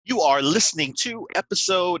You are listening to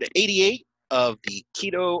episode 88 of the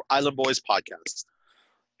Keto Island Boys podcast.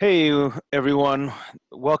 Hey, everyone.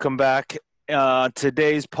 Welcome back.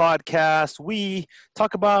 Today's podcast, we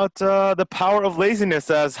talk about the power of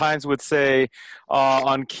laziness, as Heinz would say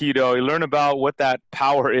on keto. You learn about what that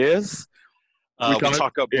power is. We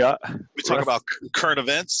talk about current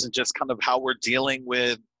events and just kind of how we're dealing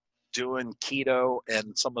with doing keto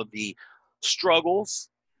and some of the struggles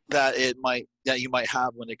that you might have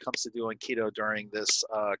when it comes to doing keto during this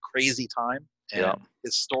crazy time and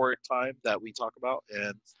historic time that we talk about.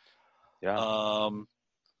 And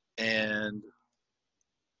and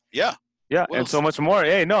so much more.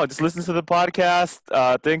 Hey, no, just listen to the podcast.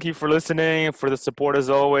 Thank you for listening, for the support as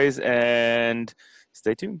always, and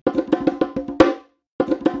stay tuned.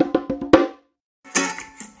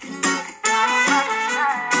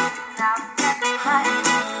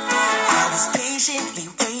 Patiently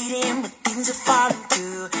waiting, but things are falling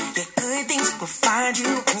through. Yeah, good things will find you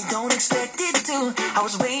when you don't expect it to. I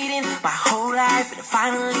was waiting my whole life and it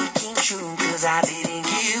finally came true. Cause I didn't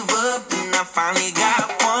give up and I finally got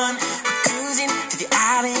one. I'm cruising to the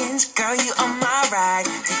islands, girl, you on my ride.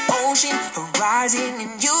 The ocean, horizon,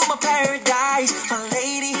 and you my paradise. My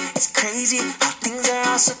lady, it's crazy how things are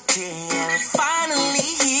all so clear. And I'm finally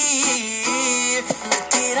here.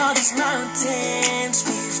 Look at all these mountains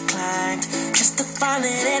we've climbed just to find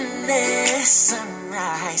an endless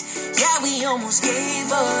sunrise. Yeah, we almost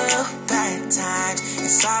gave up at times.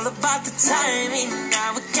 It's all about the timing.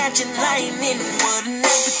 Now we're catching lightning. What an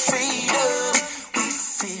epic freedom we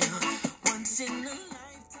feel once in a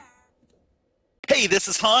lifetime. Hey, this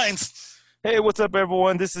is Heinz. Hey, what's up,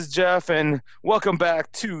 everyone? This is Jeff, and welcome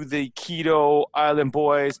back to the Keto Island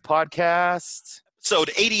Boys podcast.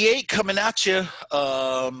 Episode 88 coming at you.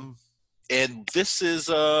 And this is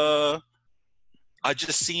I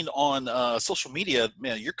just seen on social media,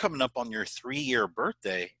 man, you're coming up on your 3-year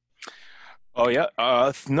birthday. Oh, yeah.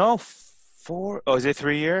 No, 4. Oh, is it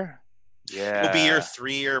 3 year? Yeah. It'll be your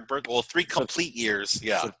 3-year birthday. Well, 3 complete years.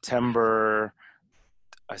 Yeah. September.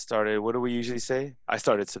 I started, what do we usually say? I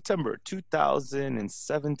started September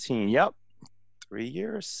 2017. Yep. 3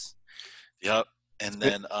 years. Yep. And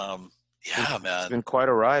then, yeah, man. It's been quite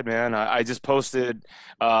a ride, man. I just posted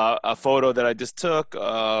a photo that I just took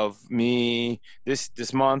of me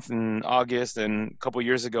this month in August and a couple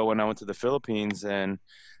years ago when I went to the Philippines. And,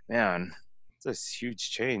 man, it's a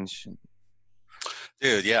huge change.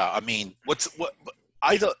 Dude, yeah. I mean,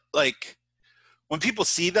 I don't, like, when people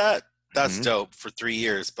see that, that's dope for 3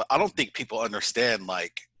 years. But I don't think people understand,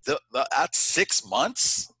 like, at 6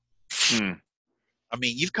 months, I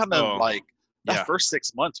mean, you've kind of, that first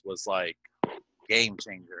 6 months was like game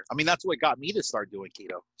changer. I mean, that's what got me to start doing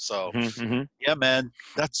keto. So yeah, man,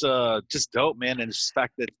 that's just dope, man. And it's the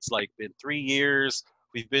fact that it's like been 3 years.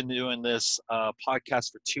 We've been doing this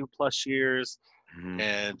podcast for 2+ years,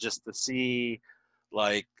 and just to see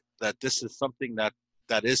like that this is something that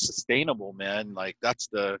is sustainable, man. Like that's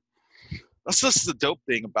just the dope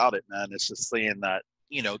thing about it, man. It's just saying that,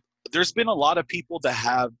 you know, there's been a lot of people that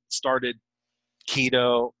have started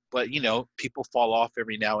keto, but you know, people fall off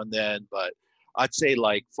every now and then. But I'd say,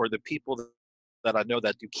 like, for the people that I know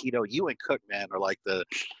that do keto, you and Cook, man, are like two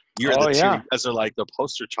guys are like the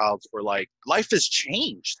poster childs for like life has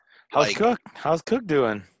changed. How's Cook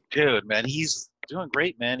doing? Dude, man, he's doing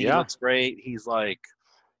great, man. He looks great. He's like,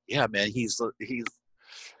 yeah, man, he's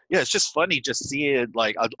it's just funny just seeing,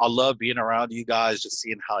 like, I love being around you guys, just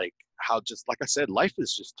seeing how just like I said, life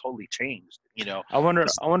has just totally changed, you know. I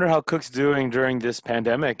wonder how Cook's doing during this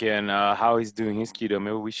pandemic and how he's doing his keto.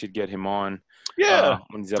 Maybe we should get him on. Yeah,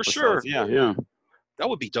 on these for episodes. sure. Yeah. That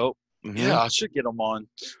would be dope. Yeah, I should get him on.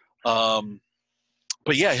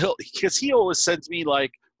 But yeah, because he always sends me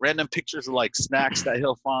like random pictures of like snacks that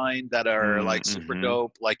he'll find that are like super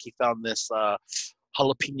dope. Like he found this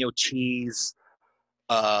jalapeno cheese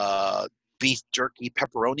beef jerky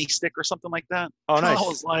pepperoni stick or something like that. Oh, nice. I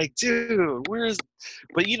was like, dude,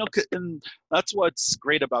 but you know, and that's what's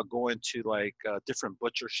great about going to like different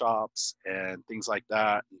butcher shops and things like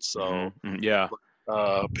that. And so, but yeah,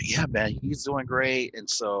 man, he's doing great. And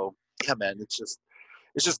so, yeah, man, it's just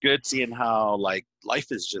good seeing how like life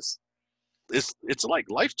is just, it's like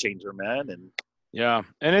life changer, man. And yeah,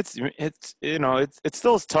 and it's you know it's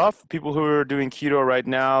still tough. People who are doing keto right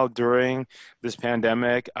now during this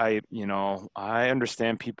pandemic, I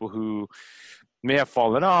understand people who may have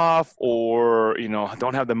fallen off or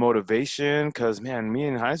don't have the motivation. Because man, me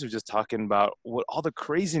and Heinz were just talking about what all the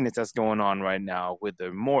craziness that's going on right now with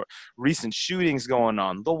the more recent shootings going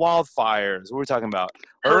on, the wildfires. We're talking about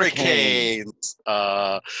hurricanes,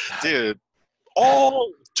 dude,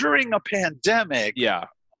 all during a pandemic. Yeah.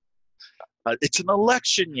 It's an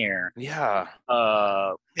election year. Yeah.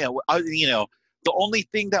 The only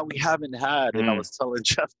thing that we haven't had, and I was telling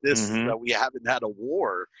Jeff this, is that we haven't had a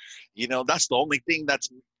war. That's the only thing that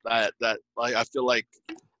like I feel like,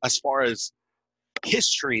 as far as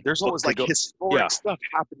history, there's always like historic stuff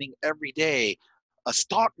happening every day.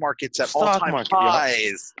 Stock markets at all-time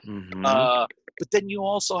highs. But then you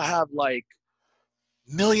also have like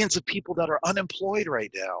millions of people that are unemployed right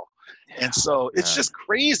now. And so it's just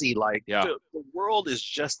crazy. Like the world is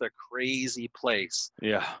just a crazy place.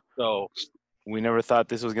 Yeah. So we never thought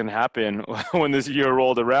this was going to happen when this year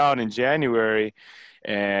rolled around in January,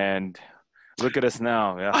 and look at us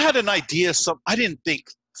now. Yeah. I had an idea. I didn't think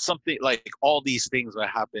something like all these things would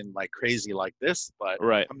happen like crazy like this, but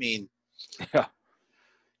right. I mean,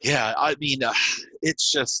 yeah. I mean, I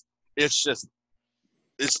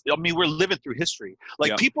mean, we're living through history.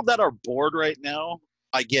 Like people that are bored right now,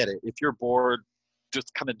 I get it. If you're bored,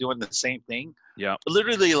 just kind of doing the same thing. Yeah.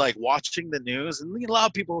 Literally like watching the news, and a lot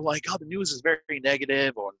of people are like, oh, the news is very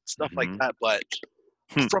negative or stuff like that. But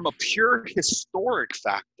from a pure historic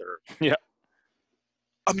factor,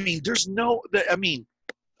 I mean,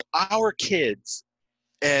 our kids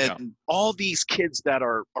and all these kids that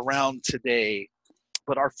are around today,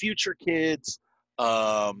 but our future kids,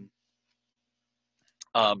 I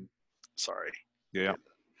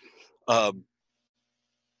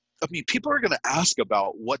mean, people are going to ask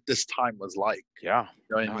about what this time was like. Yeah. You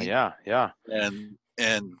know what I mean? Yeah.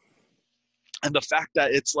 And the fact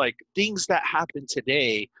that it's like things that happen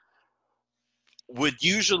today would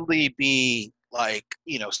usually be like,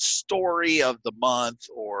 story of the month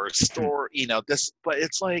or story, this, but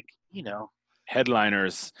it's like,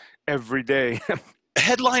 headliners every day.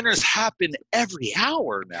 Headliners happen every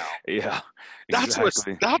hour now. Yeah.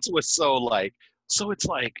 Exactly. That's what's so like, so it's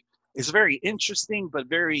like, it's very interesting, but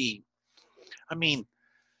very, I mean,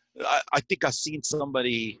 I think I've seen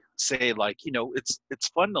somebody say like, it's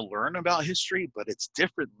fun to learn about history, but it's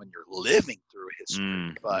different when you're living through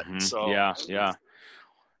history.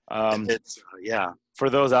 For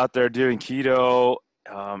those out there doing keto,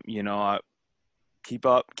 keep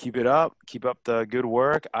it up, keep up the good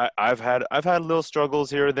work. I've had little struggles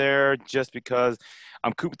here or there just because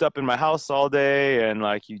I'm cooped up in my house all day, and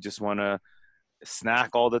like you just want to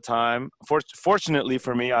snack all the time. Fortunately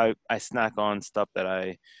for me, I snack on stuff that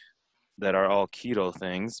are all keto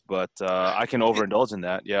things, but I can overindulge in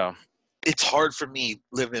that. Yeah. It's hard for me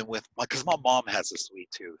living with because my mom has a sweet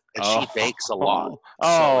tooth and she bakes a lot.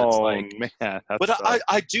 So it's like, man. But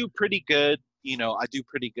I do pretty good. I do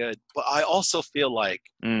pretty good. But I also feel like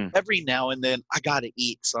every now and then I got to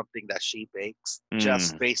eat something that she bakes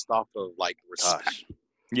just based off of like respect. Gosh.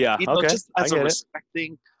 Yeah. Just as a respect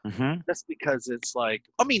thing. Just because it's like,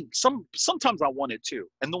 I mean, sometimes I want it too.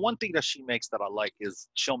 And the one thing that she makes that I like is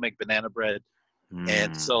she'll make banana bread.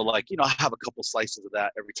 And so like, I have a couple slices of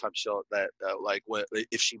that every time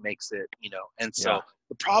if she makes it, and so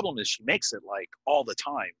the problem is she makes it like all the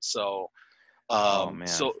time. So, but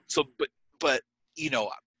if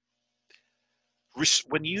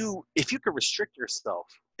you could restrict yourself,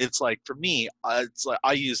 it's like, for me, it's like,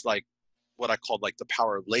 I use like what I call like the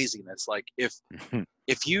power of laziness. Like if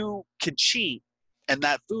you can cheat and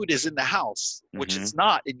that food is in the house, which it's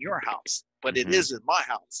not in your house, but it is in my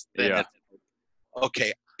house, then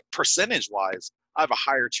okay, percentage wise, I have a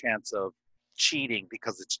higher chance of cheating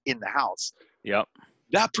because it's in the house. Yep.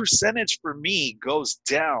 That percentage for me goes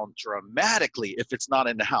down dramatically if it's not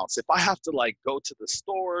in the house. If I have to like go to the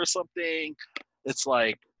store or something, it's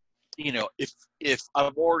like, if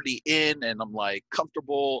I'm already in and I'm like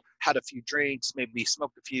comfortable, had a few drinks, maybe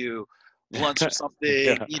smoked a few blunts or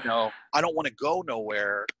something, I don't want to go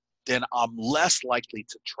nowhere, then I'm less likely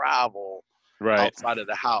to travel outside of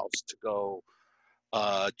the house to go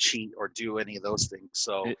cheat or do any of those things.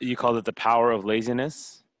 So you call it the power of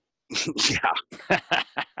laziness? It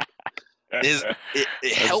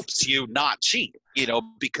helps you not cheat,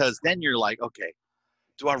 because then you're like, okay,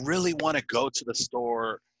 do I really want to go to the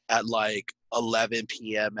store at like 11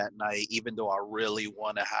 p.m. at night, even though I really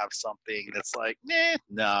want to have something? It's like,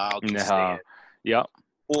 I'll just stay in. Yeah.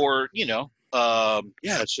 Or,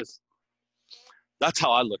 it's just, that's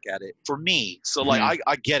how I look at it for me. So like,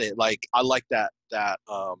 I get it. Like, I like that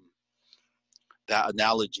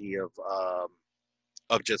analogy of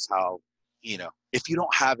just how, if you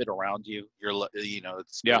don't have it around you, you're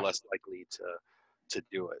less likely to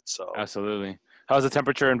do it. So absolutely. How's the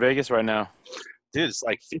temperature in Vegas right now? Dude, it's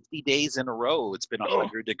like 50 days in a row. It's been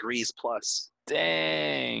 100 degrees plus.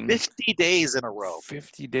 Dang. 50 days in a row.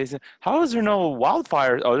 50 days. How is there no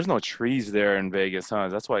wildfires? Oh, there's no trees there in Vegas, huh?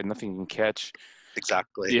 That's why nothing can catch.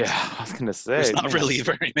 exactly. Yeah, I was gonna say. There's not man, really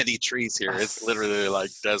very many trees here. It's literally like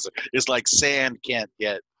desert. It's like sand can't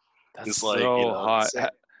get. that's It's like, so hot. sand.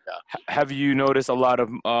 Yeah. Have you noticed a lot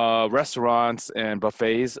of restaurants and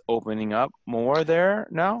buffets opening up more there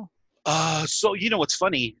now? So what's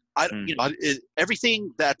funny? Mm.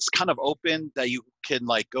 Everything that's kind of open that you can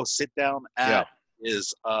like go sit down Yeah. at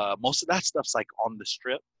is most of that stuff's like on the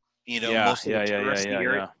strip. Yeah. Most of the Yeah. Yeah. Yeah. touristy Yeah.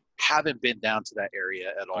 area Yeah. haven't been down to that area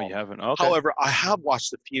at Oh, you all. haven't? Okay. However, I have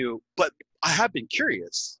watched a few, but I have been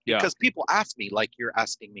curious Yeah. because people ask me, like you're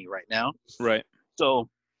asking me right now. Right. So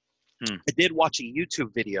Hmm. I did watch a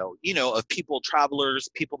YouTube video, of travelers,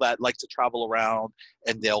 people that like to travel around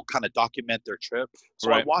and they'll kind of document their trip. So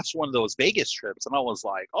I Right. watched one of those Vegas trips and I was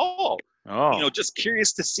like, Oh. just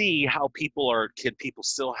curious to see how can people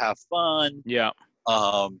still have fun? Yeah.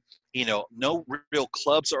 No real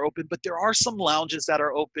clubs are open, but there are some lounges that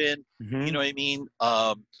are open. Hmm. You know what I mean?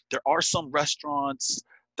 There are some restaurants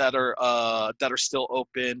that are still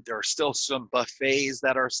open. There are still some buffets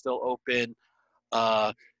that are still open.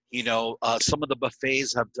 Some of the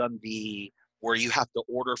buffets have done where you have to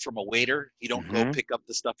order from a waiter. You don't go Hmm. pick up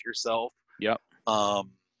the stuff yourself. Yep.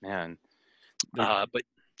 Um, Man. but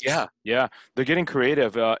yeah, Yeah, they're getting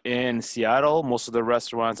creative. In Seattle, most of the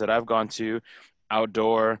restaurants that I've gone to,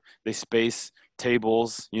 outdoor, they space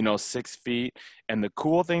tables, 6 feet. And the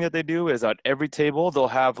cool thing that they do is at every table, they'll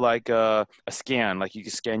have like a scan, like you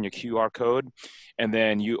can scan your QR code, and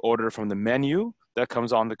then you order from the menu that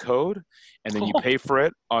comes on the code, and then you pay for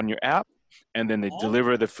it on your app, and then they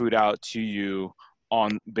deliver the food out to you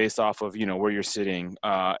on based off of where you're sitting.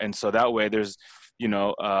 And so that way, there's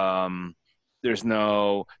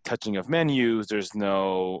no touching of menus. There's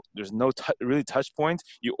no really touch points.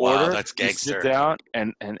 You wow, order, that's you sit gangster. down,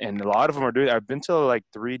 and a lot of them are doing. I've been to like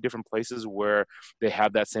 3 different places where they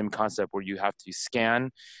have that same concept where you have to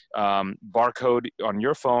scan barcode on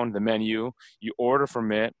your phone, the menu, you order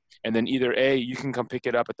from it, and then either you can come pick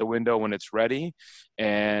it up at the window when it's ready,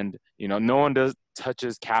 and no one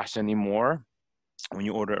touches cash anymore when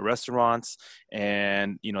you order at restaurants,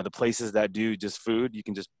 and the places that do just food, you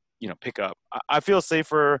can just pick up. I feel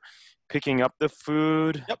safer picking up the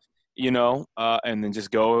food, Yep. And then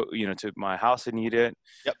just go to my house and eat it.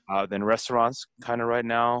 Yep. Than restaurants kind of right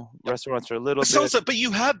now. Yep. Restaurants are a little So, bit. but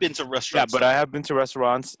you have been to Yeah, restaurants. but I have been to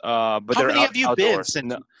restaurants. But How they're many have you been outdoors. since?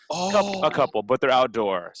 No, Oh, a couple, but they're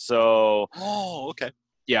outdoor. So okay.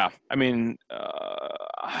 yeah, I mean,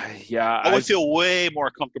 yeah, I would feel way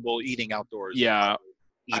more comfortable eating outdoors. Yeah.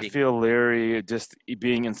 I Eating. feel leery just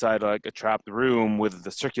being inside like a trapped room with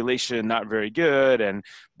the circulation not very good,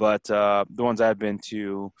 but the ones I've been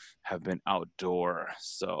to have been outdoor.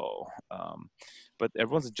 So, but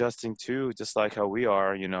everyone's adjusting too, just like how we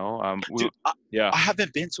are. Dude, yeah. I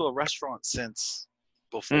haven't been to a restaurant since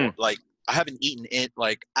before. Mm. Like, I haven't eaten it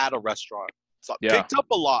like at a restaurant. So I Yeah. picked up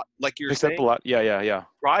a lot, like you're Picked saying. up a lot. Yeah.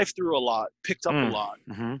 Drive through a lot, picked up a lot,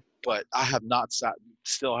 Mm-hmm. but I have not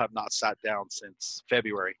still have not sat down since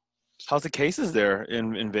February. How's the cases there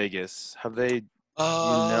in Vegas? Have they?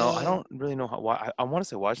 I don't really know why. I want to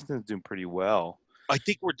say Washington's doing pretty well. I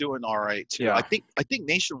think we're doing all right too. Yeah. I think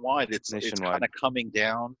nationwide it's kind of coming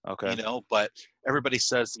down. Okay. But everybody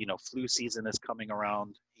says flu season is coming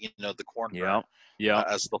around. The corner. Yeah.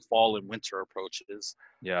 As the fall and winter approaches.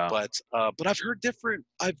 Yeah. But I've heard different.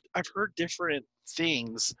 I've heard different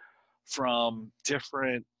things from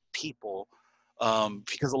different people,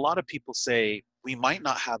 because a lot of people say we might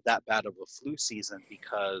not have that bad of a flu season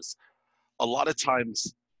because a lot of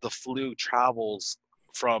times the flu travels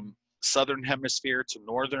from southern hemisphere to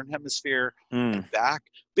northern hemisphere and back.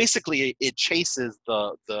 Basically, it chases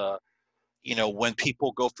the when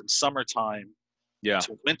people go from summertime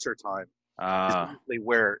to wintertime. Is usually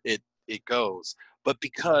where it goes. But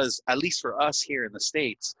because, at least for us here in the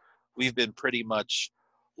States, we've been pretty much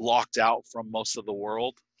locked out from most of the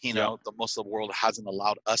world. Most of the world hasn't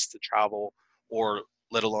allowed us to travel, or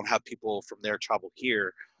let alone have people from there travel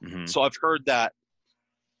here. Mm-hmm. So I've heard that,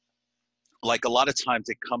 like, a lot of times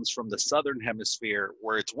it comes from the southern hemisphere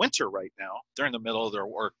where it's winter right now. They're in the middle of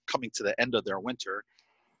or coming to the end of their winter.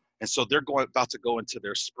 And so they're about to go into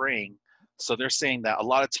their spring. So they're saying that a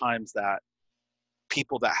lot of times that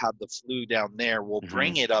people that have the flu down there will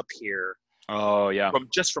bring it up here. Oh yeah.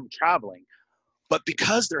 From traveling. But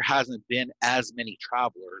because there hasn't been as many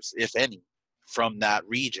travelers, if any, from that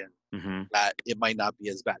region, that it might not be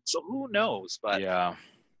as bad. So who knows? But yeah,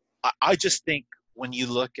 I just think when you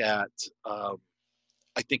look at,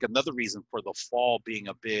 I think another reason for the fall being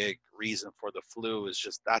a big reason for the flu is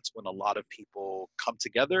just that's when a lot of people come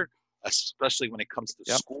together. especially when it comes to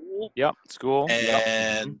Yep. school. Yep. School.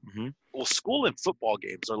 And Mm-hmm. well, school and football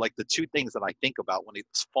games are like the two things that I think about when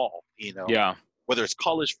it's fall. You know, Yeah. whether it's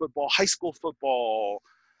college football, high school football,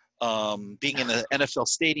 being in an NFL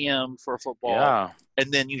stadium for football, Yeah.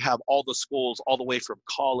 and then you have all the schools all the way from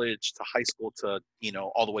college to high school to, you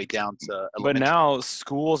know, all the way down to But elementary. now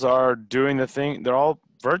schools are doing the thing. They're all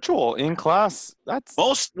virtual in class. That's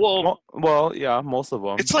well, yeah, most of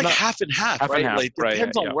them. it's like Not- half and half, half and right? half, Like right,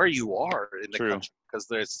 depends yeah. on where you are in the True. country,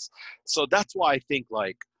 because so that's why I think,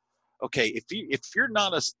 like, okay, if you're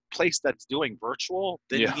not a place that's doing virtual,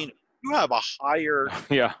 then Yeah. you have a higher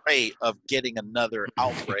Yeah. rate of getting another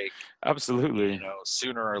outbreak, Absolutely. you know,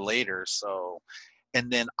 sooner or later. So, and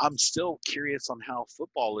then I'm still curious on how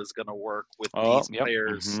football is going to work with these Yep.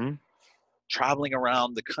 players Mhm. traveling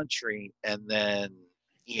around the country, and then,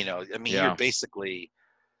 you know, I mean, Yeah. you're basically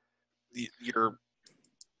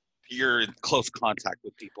you're in close contact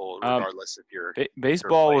with people regardless if you're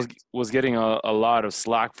Baseball playing. was getting a lot of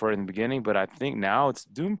slack for it in the beginning, but I think now it's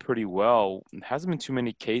doing pretty well. It hasn't been too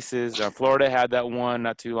many cases. Florida had that one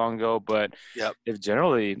not too long ago, but Yep. if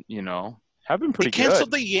generally, you know, have been pretty They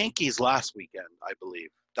canceled good. the Yankees last weekend, I believe.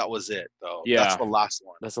 That was it, though. Yeah. That's the last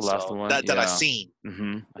one. That's the last one, that yeah. I've seen.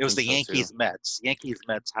 Mm-hmm. It was the Yankees Mets. Yankees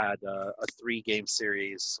Mets had a 3-game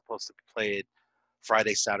series supposed to be played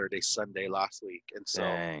Friday, Saturday, Sunday last week, and so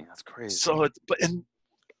Dang, that's crazy. so and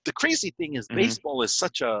the crazy thing is, Mhm. baseball is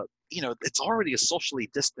such a, you know, it's already a socially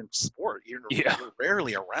distant sport. You're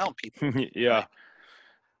rarely around people. Yeah. Like,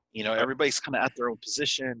 you know, everybody's kind of at their own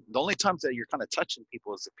position. The only times that you're kind of touching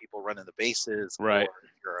people is if people running the bases, Right. or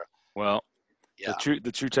you're Well, yeah.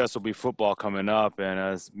 the true test will be football coming up, and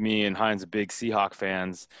as me and Heinz are big Seahawk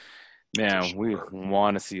fans, man, we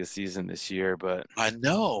want to see a season this year. But I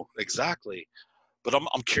know exactly, but I'm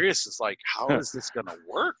curious. It's like, how is this gonna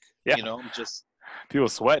work? Yeah. You know, I'm just people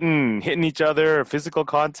sweating, hitting each other, physical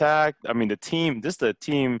contact. I mean, the team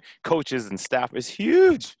coaches and staff is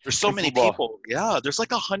huge. There's so in many football. people. Yeah, there's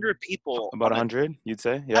like 100 people. About 100, you'd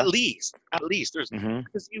say? Yeah. At least. There's Mm-hmm.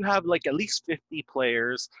 because you have like at least 50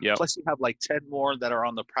 players. Yep. Plus you have like 10 more that are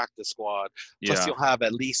on the practice squad. Plus Yeah. you'll have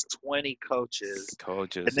at least 20 coaches.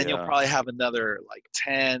 Coaches. And then you'll probably have another like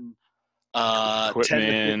 10 10 to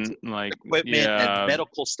 15 equipment, and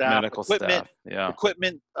medical staff.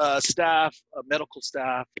 Equipment, staff, medical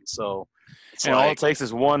staff, and so it's and all it takes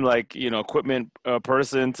is one equipment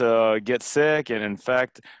person to get sick and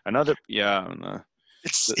infect another.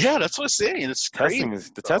 That's what I'm saying. It's crazy.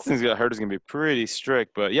 Testing I heard is gonna be pretty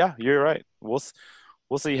strict, but yeah, you're right. We'll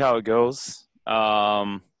see how it goes.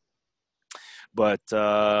 But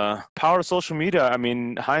power of social media. I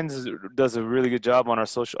mean, Heinz does a really good job on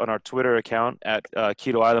our Twitter account at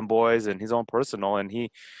Keto Island Boys and his own personal, and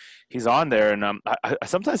he's on there. And I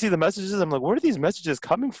sometimes see the messages. I'm like, where are these messages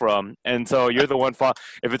coming from? And so you're the one.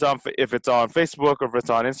 If it's on Facebook or if it's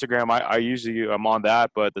on Instagram, I usually am on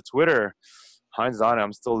that. But the Twitter, Heinz is on it.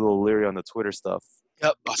 I'm still a little leery on the Twitter stuff.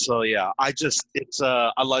 Yep. So yeah, I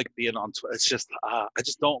like being on Twitter. It's just I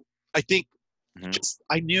just don't. I think. Mm-hmm.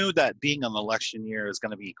 I knew that being an election year is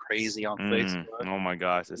going to be crazy on Facebook. Oh my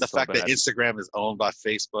gosh! The fact that Instagram is owned by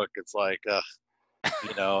Facebook, it's like,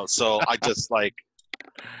 you know. So I just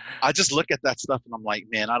look at that stuff and I'm like,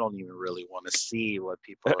 man, I don't even really want to see what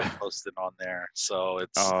people are posting on there. So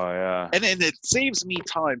it's and it saves me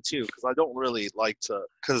time too, because I don't really like to,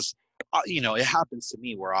 because you know, it happens to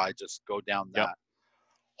me where I just go down that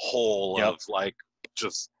hole of like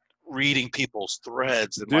just reading people's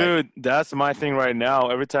threads. And dude, that's my thing right now.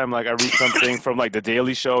 Every time I read something from The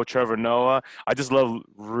Daily Show, Trevor Noah, I just love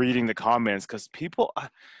reading the comments because people,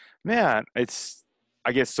 man,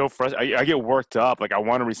 I get so frustrated. I get worked up. I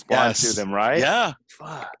want to respond to them, right? Yeah.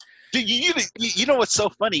 Fuck. Dude, you know what's so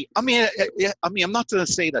funny? I mean, I'm not going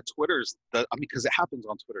to say that Twitter's because it happens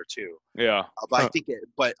on Twitter too. Yeah. But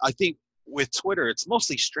I think with Twitter, it's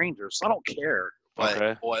mostly strangers. So I don't care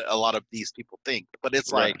what a lot of these people think. But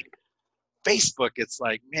it's like Facebook, it's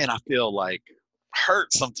like, man, I feel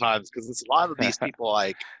hurt sometimes because it's a lot of these people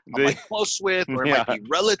I'm close with, or it might be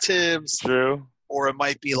relatives. True. Or it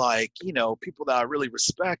might be you know, people that I really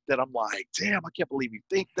respect that I'm like, damn, I can't believe you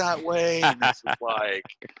think that way. And it's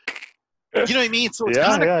just you know what I mean? So it's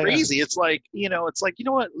kind of crazy. Yeah. It's you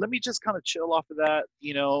know what? Let me just kind of chill off of that,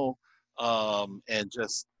 you know, and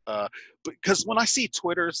just because when I see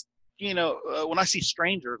Twitter's, you know, when I see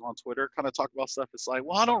strangers on Twitter kind of talk about stuff, it's like,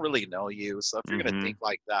 well, I don't really know you. So if you're going to think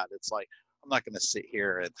like that, it's like, I'm not going to sit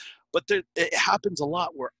here. But it happens a lot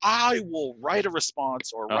where I will write a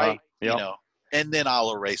response or write, you know, and then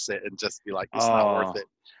I'll erase it and just be like, it's not worth it.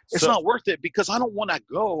 It's not worth it because I don't want to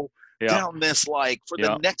go down this for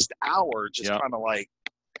the next hour, just kind of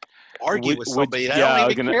argue with somebody that yeah, I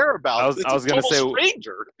don't even care about. I was gonna say,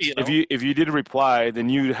 stranger. You know? if you did reply, then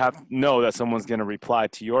you have to know that someone's gonna reply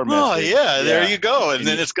to your Oh message. yeah, there you go. And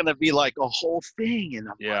then it's gonna be like a whole thing. And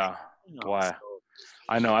I'm yeah, like, why? So,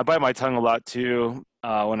 I know I bite my tongue a lot too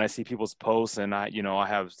when I see people's posts, and I have I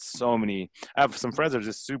have some friends that are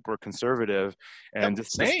just super conservative, and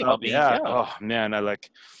just this same. stuff. I mean, Yeah. Oh man, I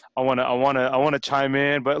wanna chime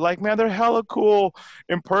in, but like, man, they're hella cool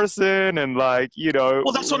in person, and like,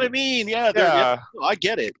 well, that's what I mean. Yeah, yeah, no, I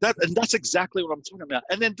get it. That's exactly what I'm talking about.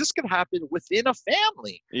 And then this can happen within a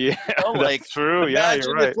family. yeah, You know, like, that's true. Yeah, you're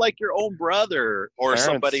imagine right. if like your own brother or Parents,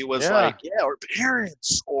 somebody was yeah. like, or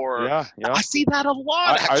parents, or Yeah, yeah. I see that a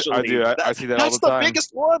lot. Actually, I do. I see that all that's the time. biggest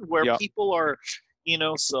one where Yeah. people are,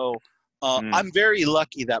 So I'm very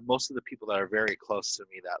lucky that most of the people that are very close to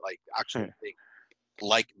me that like actually think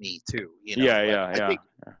like me too. Yeah.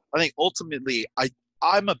 I think ultimately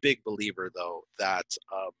I'm a big believer though that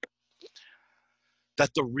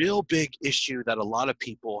that the real big issue that a lot of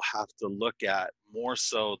people have to look at more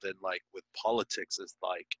so than like with politics is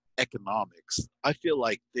like economics. I feel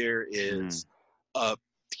like there is a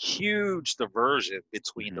huge diversion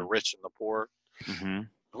between the rich and the poor.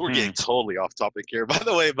 We're getting totally off topic here, by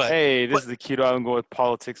the way, but hey, this is the Keto Island Go with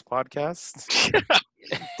Politics podcast.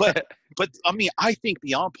 but I mean, I think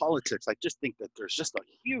beyond politics, I just think that there's just a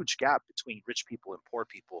huge gap between rich people and poor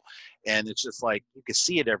people, and it's just like you can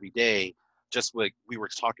see it every day. Just like we were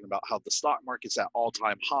talking about how the stock market's at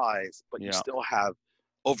all-time highs, but you still have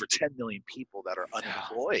over 10 million people that are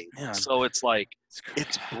unemployed. Yeah. So it's like,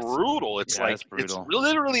 it's brutal. It's it's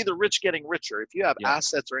literally the rich getting richer. If you have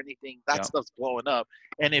assets or anything, that stuff's blowing up.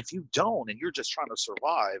 And if you don't, and you're just trying to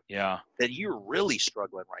survive, then you're really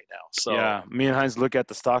struggling right now. So me and Heinz look at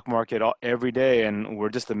the stock market every day, and we're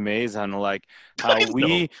just amazed on like how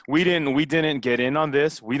we didn't get in on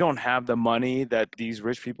this. We don't have the money that these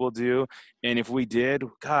rich people do. And if we did,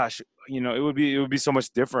 gosh, it would be so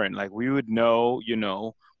much different. Like we would know,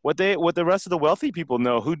 what the rest of the wealthy people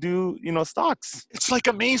know who do, stocks. It's like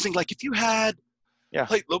amazing. Like if you had,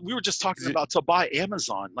 like we were just talking about to buy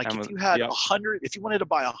Amazon. Like if you had 100, if you wanted to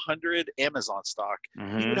buy 100 Amazon stock,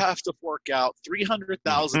 you would have to fork out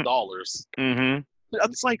 $300,000.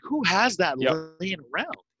 It's like, who has that laying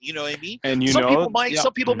around? You know what I mean? And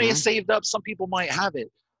some people may have saved up. Some people might have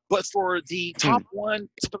it. But for the top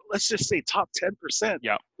let's just say top 10%,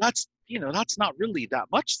 that's, that's not really that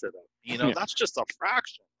much to them. That's just a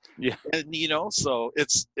fraction. Yeah. And, so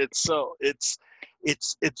it's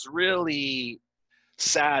really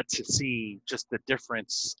sad to see just the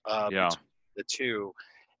difference between the two.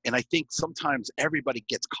 And I think sometimes everybody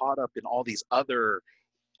gets caught up in all these other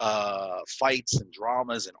fights and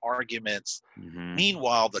dramas and arguments.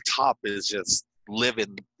 Meanwhile, the top is just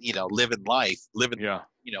living life,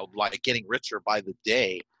 like getting richer by the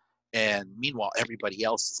day. And meanwhile, everybody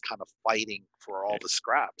else is kind of fighting for all the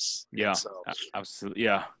scraps. Yeah, so, absolutely.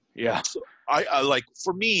 Yeah. So I like,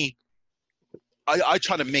 for me, I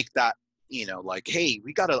try to make that, like, hey,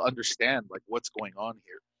 we got to understand like what's going on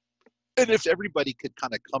here. And if everybody could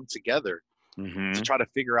kind of come together to try to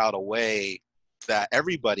figure out a way that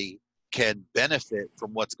everybody can benefit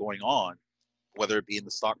from what's going on, whether it be in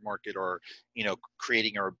the stock market or,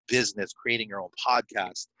 creating your business, creating your own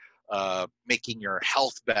podcast, making your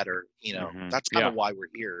health better, that's kind of why we're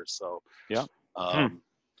here. So, so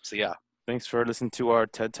yeah. Thanks for listening to our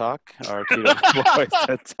TED Talk, our Keto Boys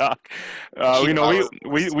TED Talk.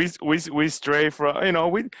 We stray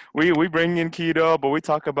from, we bring in keto, but we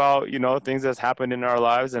talk about, things that's happened in our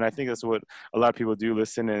lives. And I think that's what a lot of people do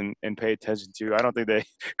listen and pay attention to. I don't think they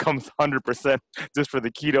come 100% just for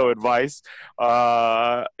the keto advice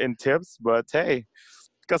and tips, but hey,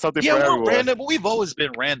 got something for everyone. We're random. We've always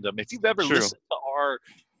been random. If you've ever listened to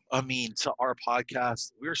our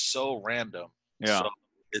podcast, we're so random. Yeah. So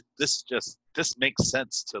this makes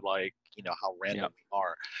sense to like, how random we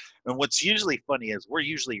are. And what's usually funny is we're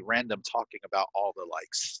usually random talking about all the like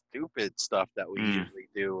stupid stuff that we usually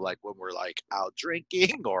do, like when we're like out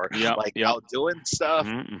drinking or out doing stuff.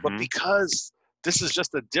 But because this is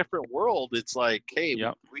just a different world, it's like, hey,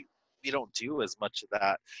 we don't do as much of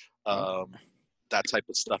that. That type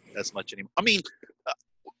of stuff as much anymore. I mean,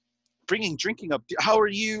 bringing drinking up. How are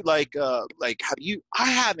you? Have you? I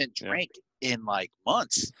haven't drank in like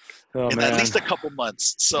months, at least a couple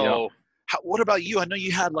months. So, what about you? I know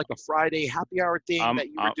you had like a Friday happy hour thing that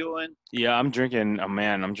you were doing. Yeah, I'm drinking.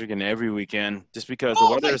 I'm drinking every weekend just because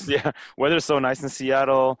the weather's so nice in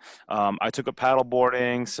Seattle. I took up paddle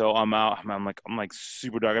boarding, so I'm out. I'm like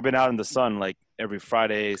super dark. I've been out in the sun like every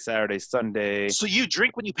Friday, Saturday, Sunday. So you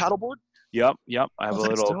drink when you paddleboard? Yep. I have Oh, a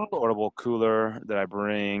that's little dope. portable cooler that I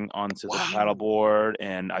bring onto the Wow. paddleboard,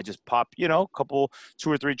 and I just pop, couple,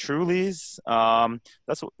 2 or 3 Trulies.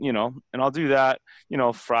 That's what, and I'll do that,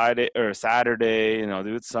 Friday or Saturday,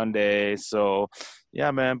 do it Sunday. So,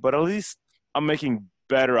 yeah, man. But at least I'm making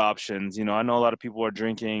better options. I know a lot of people are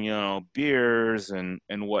drinking, beers and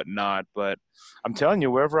whatnot, but I'm telling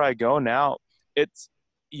you, wherever I go now, it's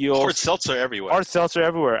you'll Hard seltzer everywhere. hard seltzer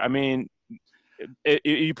everywhere. I mean,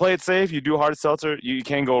 you play it safe, you do hard seltzer, you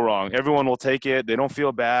can't go wrong. Everyone will take it. They don't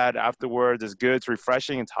feel bad afterwards. It's good. It's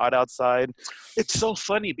refreshing. It's hot outside. It's so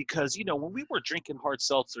funny because when we were drinking hard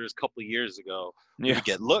seltzers a couple of years ago, we Yeah. would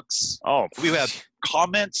get looks. Oh, We had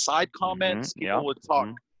comments, side comments. People Yeah. would talk.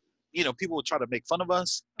 Mhm. People would try to make fun of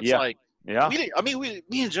us. It's Yeah. like Yeah. we didn't. I mean,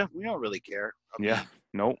 me and Jeff, we don't really care. Yeah.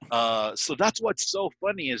 Nope. So that's what's so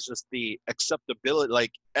funny is just the acceptability.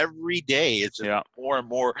 Like every day, it's just Yeah. more and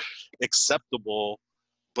more acceptable.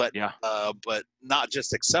 But Yeah. but not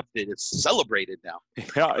just accepted; it's celebrated now.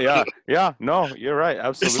 Yeah. No, you're right.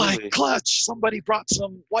 It's Absolutely. like clutch. Somebody brought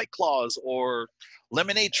some White Claws or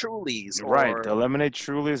lemonade Trulies. Right. Or The lemonade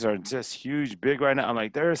Trulies are just huge, big right now. I'm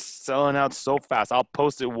like, they're selling out so fast. I'll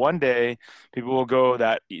post it one day. People will go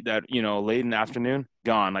that late in the afternoon,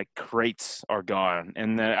 gone. Like crates are gone.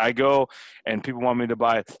 And then I go and people want me to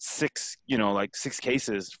buy 6, like 6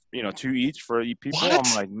 cases, 2 each for people. What?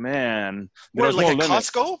 I'm like, man, Where, there's like no at limit.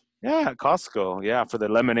 Costco? Yeah, at Costco. Yeah, for the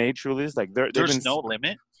lemonade Trulies, like they've There's been no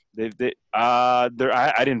limit. I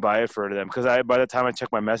didn't buy it for them because by the time I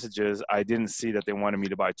checked my messages, I didn't see that they wanted me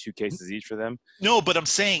to buy 2 cases each for them. No, but I'm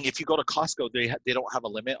saying if you go to Costco, they don't have a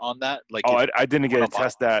limit on that. Like Oh, I didn't get to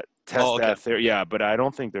test that okay. theory. Yeah, but I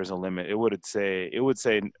don't think there's a limit. It would say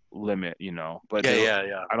limit, but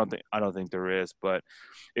yeah. I don't think there is. But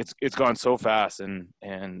it's gone so fast, and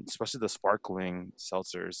especially the sparkling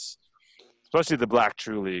seltzers, especially the Black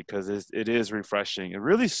Truly, because it is refreshing and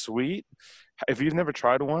really sweet. If you've never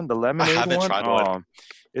tried one, the lemonade haven't one, tried one.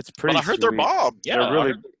 It's pretty. But I heard they're sweet. bomb. Yeah, They're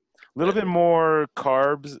really a little bit more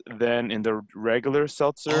carbs than in the regular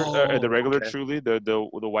seltzer, the regular okay. Truly, the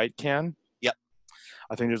white can. Yep.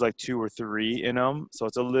 I think there's like 2 or 3 in them, so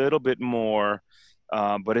it's a little bit more.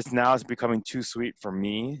 But it's becoming too sweet for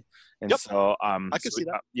me, and Yep. so I can see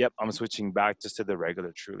that. Yep, I'm switching back just to the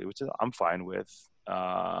regular Truly, which I'm fine with.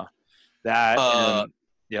 That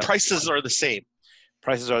yeah. Prices are the same.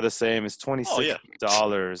 Prices are the same. It's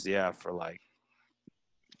 $26. Yeah, for like.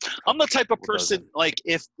 I'm the type of person like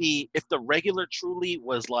if the regular Truly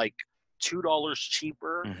was like $2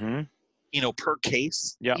 cheaper, per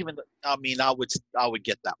case. Yeah. Even I would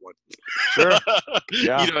get that one. Sure.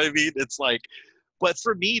 Yeah. You know what I mean? It's like, but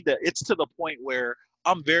for me, it's to the point where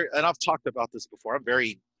and I've talked about this before. I'm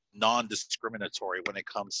very non-discriminatory when it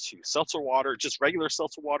comes to seltzer water, just regular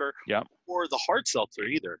seltzer water, or the hard seltzer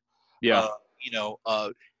either. Yeah.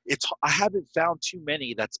 I haven't found too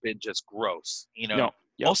many that's been just gross. No.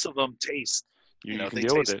 Yep. Most of them taste. You can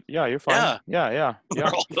deal with it. Yeah, you're fine. Yeah.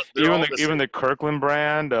 Even the Kirkland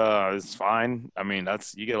brand is fine. I mean,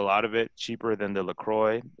 you get a lot of it cheaper than the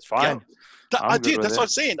LaCroix. It's fine. Yeah. Dude, that's what I'm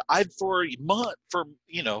saying. For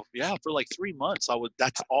like 3 months,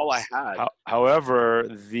 that's all I had. However,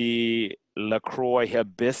 the LaCroix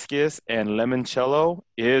Hibiscus and Limoncello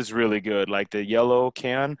is really good. Like the yellow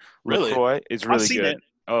can LaCroix is really good. It.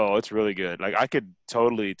 Oh, it's really good. Like I could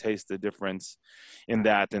totally taste the difference in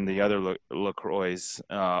that than the other LaCroix,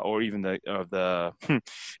 or even the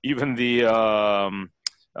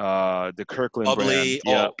Kirkland Bubbly,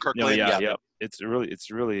 brand. Kirkland, yeah. It's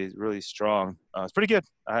really, really strong. It's pretty good.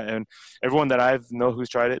 And everyone that I know who's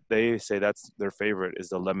tried it, they say that's their favorite is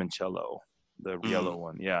the Limoncello, the yellow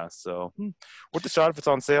one. Yeah. So worth the shot if it's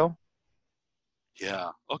on sale.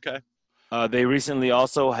 Yeah. Okay. They recently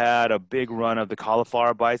also had a big run of the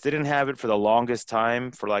cauliflower bites. They didn't have it for the longest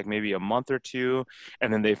time, for like maybe a month or 2,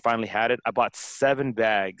 and then they finally had it. I bought 7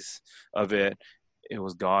 bags of it. It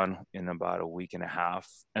was gone in about a week and a half,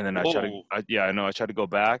 and then I tried to go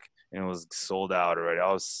back, and it was sold out already.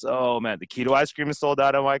 I was so mad. The keto ice cream is sold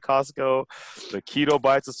out at my Costco. The keto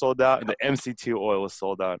bites are sold out, and the MCT oil was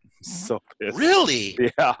sold out. I'm so pissed. Really?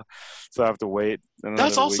 Yeah. So I have to wait.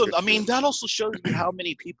 That's also. I mean, that also shows you how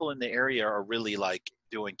many people in the area are really like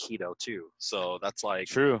doing keto too. So that's like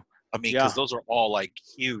true. I mean, because those are all like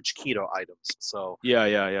huge keto items. So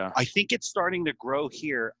yeah. I think it's starting to grow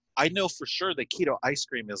here. I know for sure that keto ice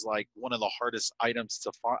cream is like one of the hardest items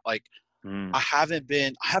to find. Like, I haven't seen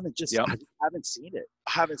it.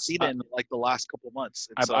 I haven't seen it in like the last couple months.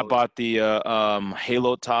 I bought the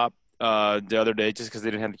Halo Top the other day just because they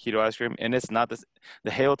didn't have the keto ice cream, and it's not this.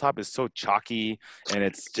 The Halo Top is so chalky, and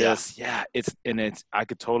it's just I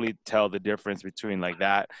could totally tell the difference between like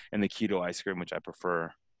that and the keto ice cream, which I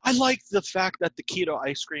prefer. I like the fact that the keto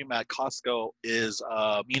ice cream at Costco is,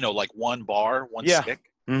 like one bar, one stick.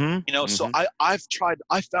 Mm-hmm. So I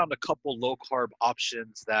found a couple low carb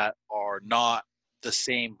options that are not the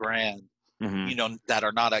same brand, that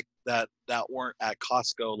are not that weren't at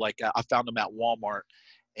Costco. Like I found them at Walmart,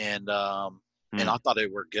 and I thought they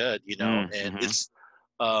were good, and it's,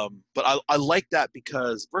 but I like that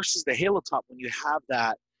because versus the Halo Top, when you have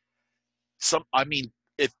that,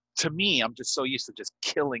 to me, I'm just so used to just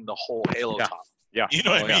killing the whole Halo Top. Yeah. You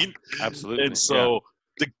know what I mean? Absolutely. And so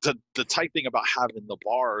the tight thing about having the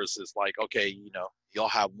bars is like, okay, you'll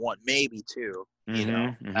have one, maybe two,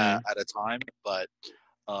 at a time, but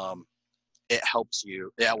it helps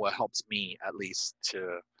you. Yeah, well, it helps me at least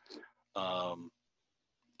to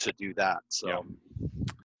do that. So. Yeah.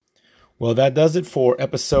 Well, that does it for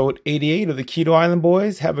episode 88 of the Keto Island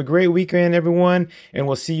Boys. Have a great weekend, everyone, and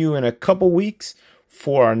we'll see you in a couple weeks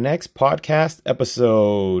for our next podcast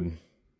episode.